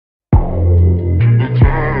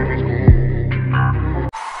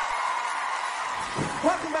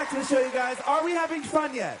show you guys. Are we having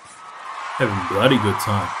fun yet? Having a bloody good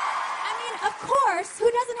time. I mean, of course. Who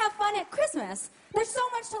doesn't have fun at Christmas? There's so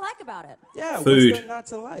much to like about it. Yeah, Food. What's there not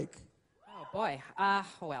to like? Oh, boy.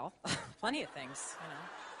 Well, plenty of things, you know.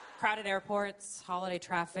 Crowded airports, holiday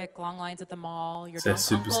traffic, long lines at the mall, your It's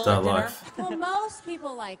drunk that uncle superstar at dinner. life. Well, most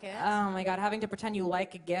people like it. Oh, my God. Having to pretend you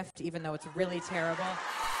like a gift even though it's really terrible.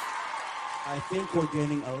 I think we're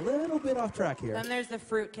getting a little bit off track here. Then there's the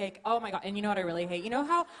fruit cake. Oh, my God. And you know what I really hate? You know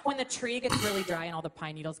how when the tree gets really dry and all the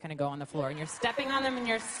pine needles kind of go on the floor and you're stepping on them and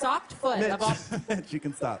your socked foot of all... Mitch, you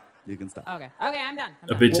can stop. You can stop. Okay. Okay, I'm done.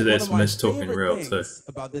 A bit to One this of when my it's talking favorite real too. things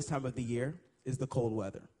about this time of the year is the cold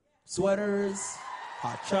weather. Sweaters,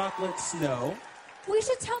 hot chocolate, snow. We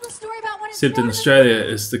should tell the story about when it Except in snowed Australia,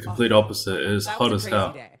 it's the complete opposite. It is That hot was as a crazy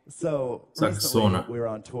hell. day. So It's like a recently, sauna. we were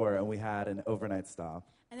on tour and we had an overnight stop.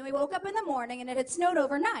 And then we woke up in the morning and it had snowed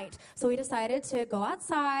overnight. So we decided to go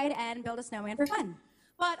outside and build a snowman for fun.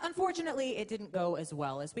 But unfortunately, it didn't go as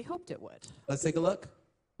well as we hoped it would. Let's take a look.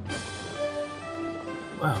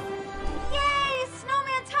 Wow. Yay!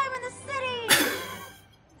 Snowman time in the city!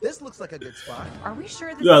 This looks like a good spot. Are we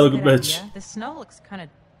sure this Yeah, is look a at good Mitch. idea? The snow looks kind of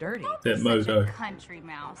dirty. That Such mojo. a country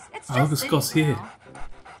mouse. It's Oh, just look at Scott's city here.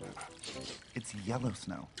 snow. It's yellow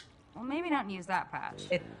snow. Well, maybe not use that patch.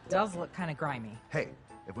 It does look kind of grimy. Hey,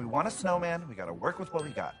 if we want a snowman, we gotta work with what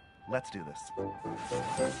we got. Let's do this.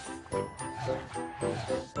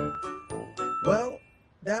 Well,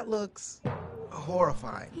 that looks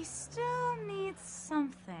horrifying. He still needs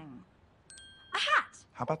something. A hat!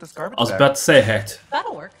 How about this garbage I was bag? about to say hat.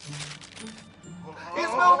 That'll work. He's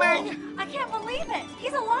moving! I can't believe it!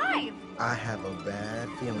 He's alive! I have a bad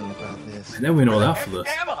feeling about this. And then we know that for this.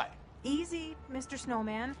 Am I? Easy, Mr.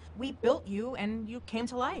 Snowman. We built you and you came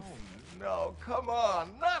to life. No, come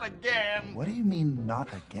on, not again. What do you mean, not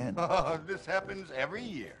again? This happens every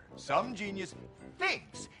year. Some genius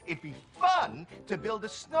thinks it'd be fun to build a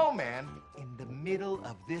snowman in the middle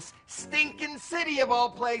of this stinking city of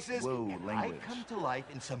all places. Whoa, and language. I come to life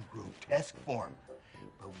in some grotesque form.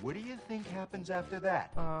 But what do you think happens after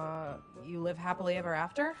that? You live happily ever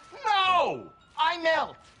after? No! I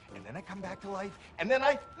melt! And then I come back to life, and then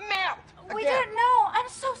I melt! We again. didn't know. I'm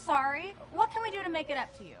so sorry. What can we do to make it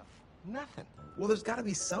up to you? Nothing. Well, there's gotta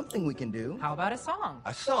be something we can do. How about a song?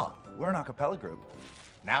 A song. We're an a cappella group.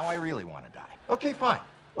 Now I really want to die. Okay, fine.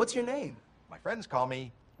 What's your name? My friends call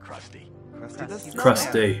me Krusty. Krusty the Snowman.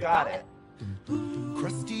 Krusty. Got it.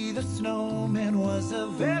 Krusty the Snowman was a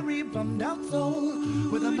very bummed out soul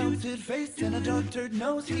with a melted face and a dog turd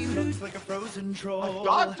nose. He looks like a frozen troll.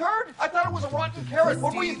 Dog turd? I thought it was a rotten carrot.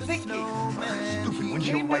 What were you Krusty the thinking? Snowman, Stupid he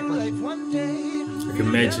windshield came to wipers. life one day. I can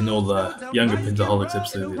imagine all the younger Pentatonix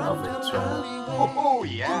absolutely love it. So. Oh,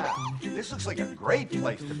 yeah. This looks like a great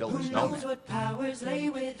place to build a snowman. What powers lay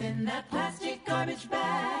within that plastic garbage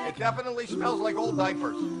bag? It definitely smells like old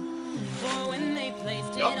diapers. For when they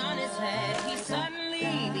placed it on his head, he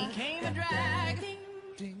suddenly became a drag.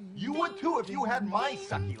 You would too if you had my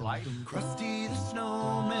sucky life. Krusty the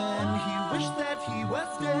Snowman, he wished that he was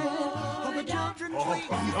dead. All the children No.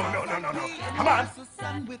 Come on. the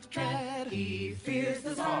sun with dread. He fears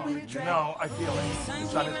the sun with dread. No, I feel it. The sun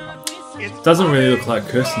is coming. It's Doesn't really look like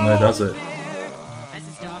Kirsten though, does it? As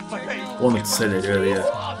his dog my turned face. I wanted to say that earlier.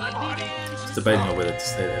 on my body. Just debating on whether to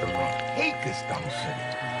say that or not. I hate this dumb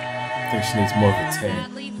city. I think she needs more of a tan.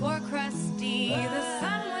 Sadly for Krusty, the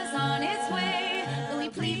sun was on its way. Though he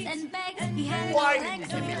pleads and begs, he had Why no didn't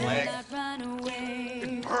legs, you so give he me could legs? not run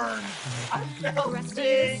away. Burn. I felt Krusty the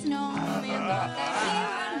sick. Snowman thought that he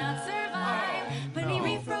would not survive, but he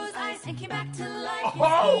refroze ice and came back to life.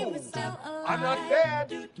 Oh! He was still alive. I'm not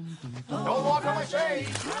dead. Don't walk on my shade.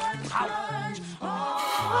 Ow.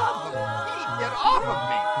 Get off of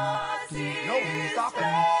me. No, stop it.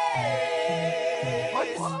 My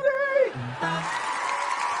body.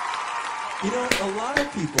 You know, a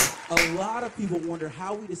lot of people wonder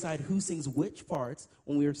how we decide who sings which parts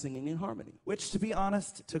when we are singing in harmony. Which, to be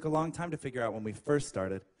honest, took a long time to figure out when we first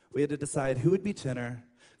started. We had to decide who would be tenor,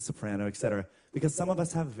 soprano, etc., because some of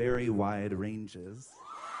us have very wide ranges.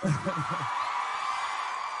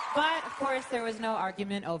 But, of course, there was no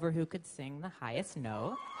argument over who could sing the highest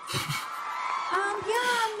note.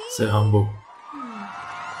 Yeah, me. So humble.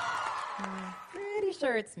 Pretty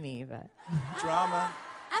sure it's me, but... Drama.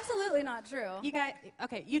 Absolutely not true. You guys...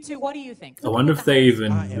 Okay, you two, what do you think? I wonder if they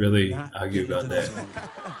even I am really not argue about that.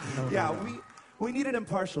 Yeah, we need an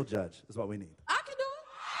impartial judge, is what we need. I can do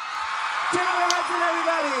it. Taylor Hudson,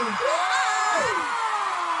 everybody.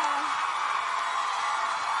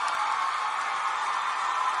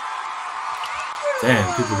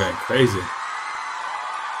 Damn, people going crazy.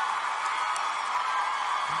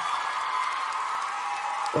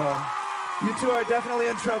 So you two are definitely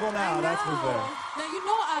in trouble now. That's for sure. Now you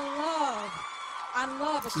know I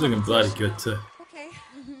love. She's looking bloody good too. Okay.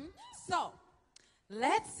 So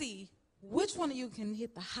let's see which one of you can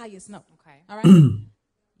hit the highest note. Okay. All right.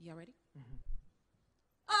 Y'all ready? Okay.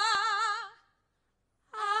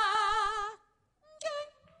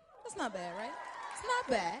 That's not bad, right? It's not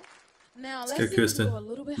bad. Now let's go, see if we Kirsten. can go a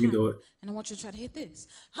little bit You can do higher. it. And I want you to try to hit this.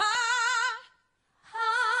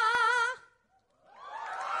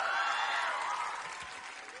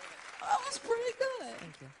 Oh, that's pretty good.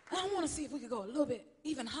 Thank you. I want to see if we could go a little bit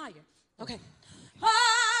even higher. Okay.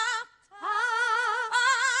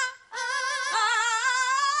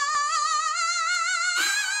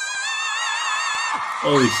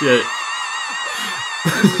 Holy shit.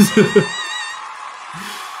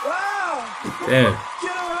 Wow! Damn.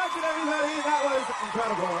 Generation, everybody, that was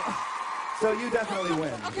incredible. So you definitely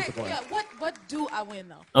win. Okay, It's a point. yeah. What do I win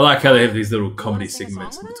though? I like how they have these little comedy sing a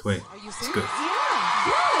segments song in with us? between. Are you It's serious? good. Yeah.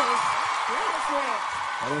 Yes. Let's hear it.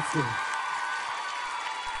 Now, let's see.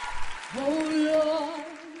 Oh Lord,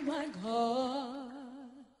 my God,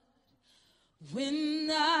 when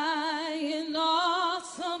I in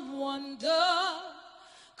awesome wonder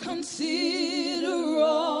consider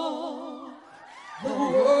all the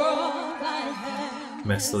world I have,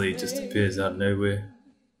 Messily just appears out of nowhere.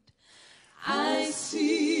 I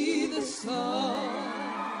see the sun,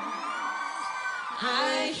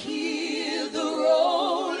 I hear the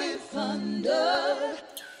rolling thunder,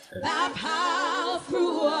 thy power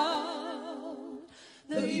throughout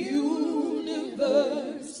the universe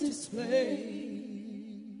display.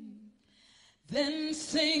 Then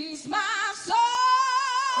sings my soul,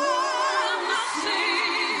 I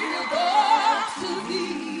sing above to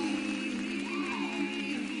thee.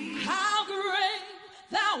 How great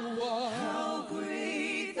thou art! How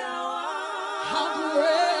great thou art! How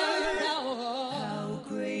great thou art! How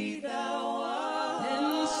great thou art! Then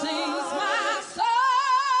sings my soul,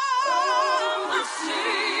 I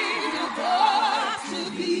sing above to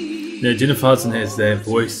thee. Now, Jennifer Hudson has their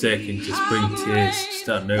voice that can just bring tears just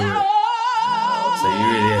out of nowhere. So you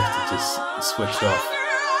really have to just switch off.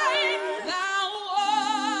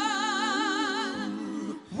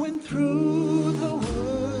 Went through the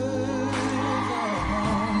woods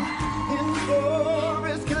in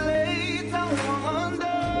forest glades I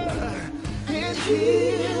wander and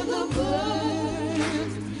hear the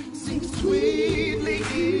birds sing sweetly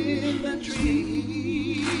in the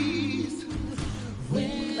trees.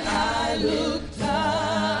 When I look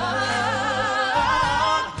down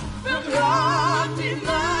from lofty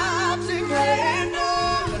mountain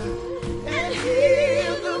grandeur and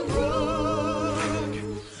hear the brook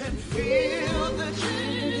and feel the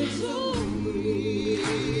gentle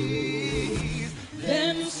breeze,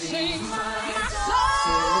 then sing my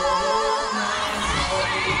soul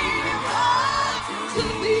to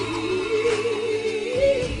thee.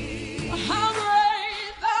 How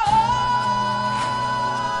great thou art!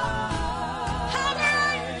 How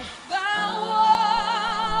great thou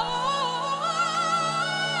art!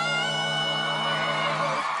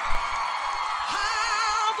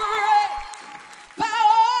 How great thou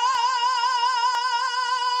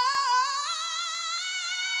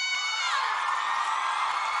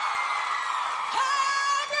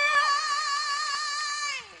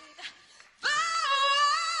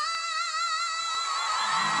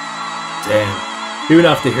Damn. Even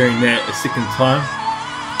after hearing that a second time,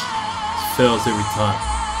 it fails every time.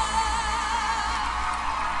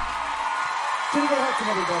 Jennifer Hudson,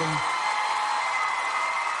 everybody.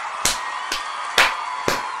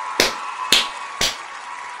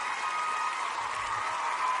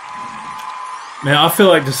 Man, I feel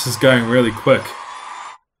like this is going really quick.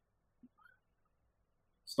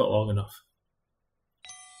 It's not long enough.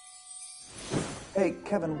 Hey,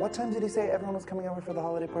 Kevin, what time did he say everyone was coming over for the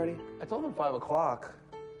holiday party? I told him 5 o'clock.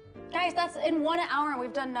 Guys, that's in 1 hour and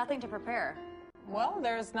we've done nothing to prepare. Well,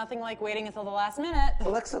 there's nothing like wwaiting until the last minute.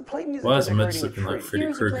 Alexa, play music. Why for is Mitch decorating a looking like tree. Freddy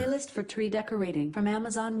Here's a Krueger? playlist for tree decorating from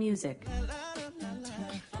Amazon Music.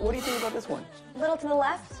 What do you think about this one? A little to the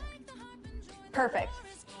left. Perfect.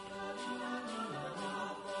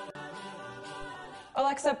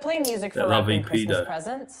 Alexa, play music That for love wrapping EP Christmas though.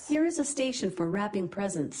 presents. Here is a station for wrapping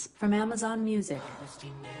presents from Amazon Music.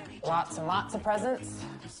 Lots and lots of presents.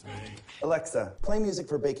 Alexa, play music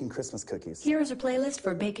for baking Christmas cookies. Here is a playlist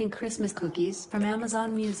for baking Christmas cookies from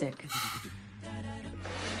Amazon Music.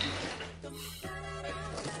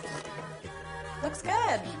 Looks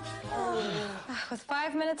good. With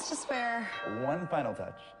 5 minutes to spare. One final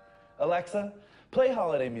touch. Alexa, play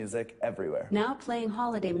holiday music everywhere. Now playing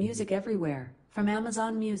holiday music everywhere from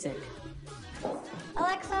Amazon Music.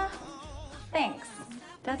 Alexa, thanks.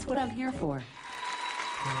 That's what I'm here for.